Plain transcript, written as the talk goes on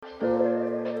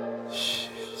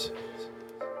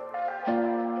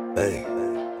Hey,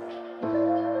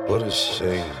 what a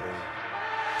shame.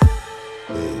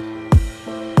 Man.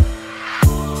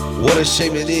 What a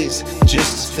shame it is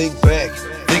just to think back.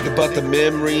 Think about the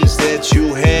memories that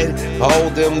you had. All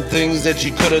them things that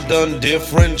you could have done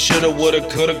different. Shoulda, woulda,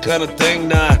 coulda kind of thing.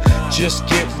 Nah, just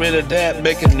get rid of that.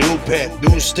 Make a new path,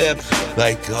 new step.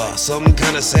 Like some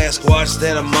kind of Sasquatch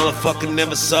that a motherfucker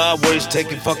never saw. Where he's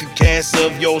taking fucking cast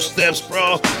of your steps,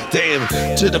 bro. Damn,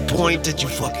 to the point that you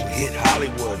fucking hit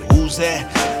Hollywood. Who's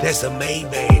that? That's the main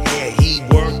man. Yeah, he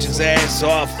worked his ass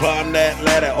off, climbed that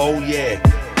ladder. Oh yeah.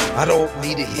 I don't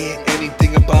need to hear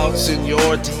anything about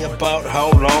seniority, about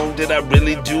how long did I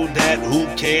really do that. Who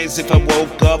cares if I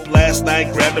woke up last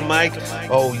night, grabbed a mic?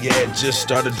 Oh yeah, just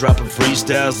started dropping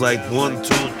freestyles like 1,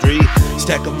 2, 3.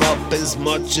 Stack them up as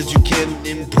much as you can,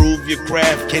 improve your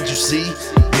craft. Can't you see?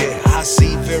 Yeah, I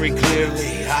see very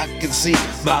clearly. I can see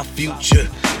my future.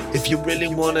 If you really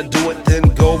wanna do it, then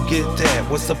go get that.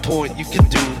 What's the point? You can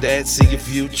do that. See your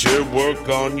future, work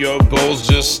on your goals,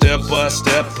 just step by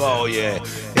step. Oh yeah,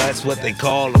 that's what they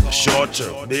call them.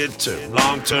 Short-term, mid-term,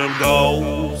 long-term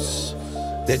goals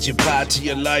that you apply to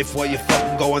your life while you're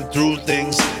fucking going through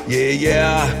things.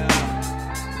 Yeah.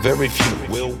 Very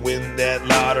few will win that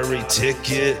lottery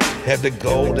ticket, have the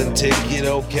golden ticket,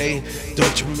 okay?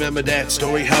 Don't you remember that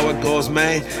story, how it goes,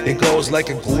 man? It goes like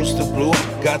a goose to blue,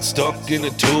 got stuck in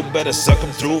a tube, better suck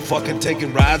him through, fucking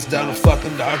taking rides down a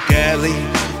fucking dark alley.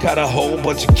 Got a whole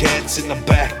bunch of cats in the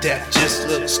back that just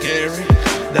look scary.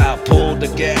 Now I pull the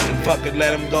gap and fucking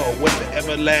let him go with the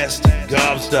everlasting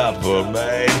gobstopper,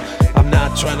 man. I'm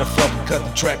not trying to fucking cut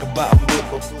the track about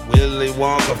Willy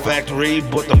Wonka factory,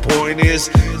 but the point is,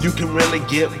 you can really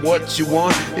get what you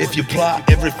want if you plot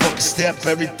every fucking step,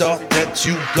 every thought that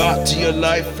you got to your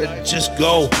life and just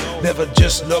go. Never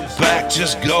just look back,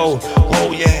 just go.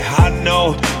 Oh yeah, I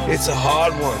know it's a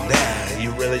hard one. Nah,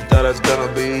 you really thought it's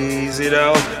gonna be easy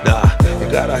though? Nah, you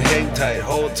gotta hang tight,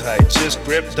 hold tight, just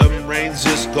grip them reins,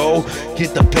 just go.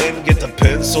 Get the pen, get the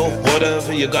pencil,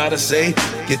 whatever you gotta say.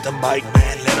 Get the mic,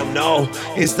 man, let them know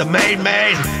it's the main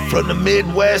man from the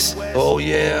Midwest. Oh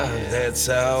yeah, that's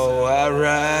how I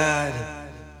ride.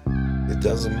 It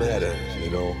doesn't matter,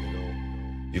 you know.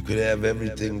 You could have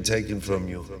everything taken from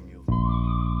you.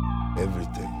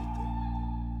 Everything.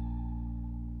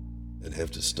 And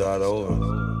have to start over.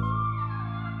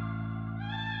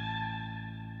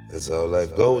 That's how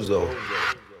life goes though.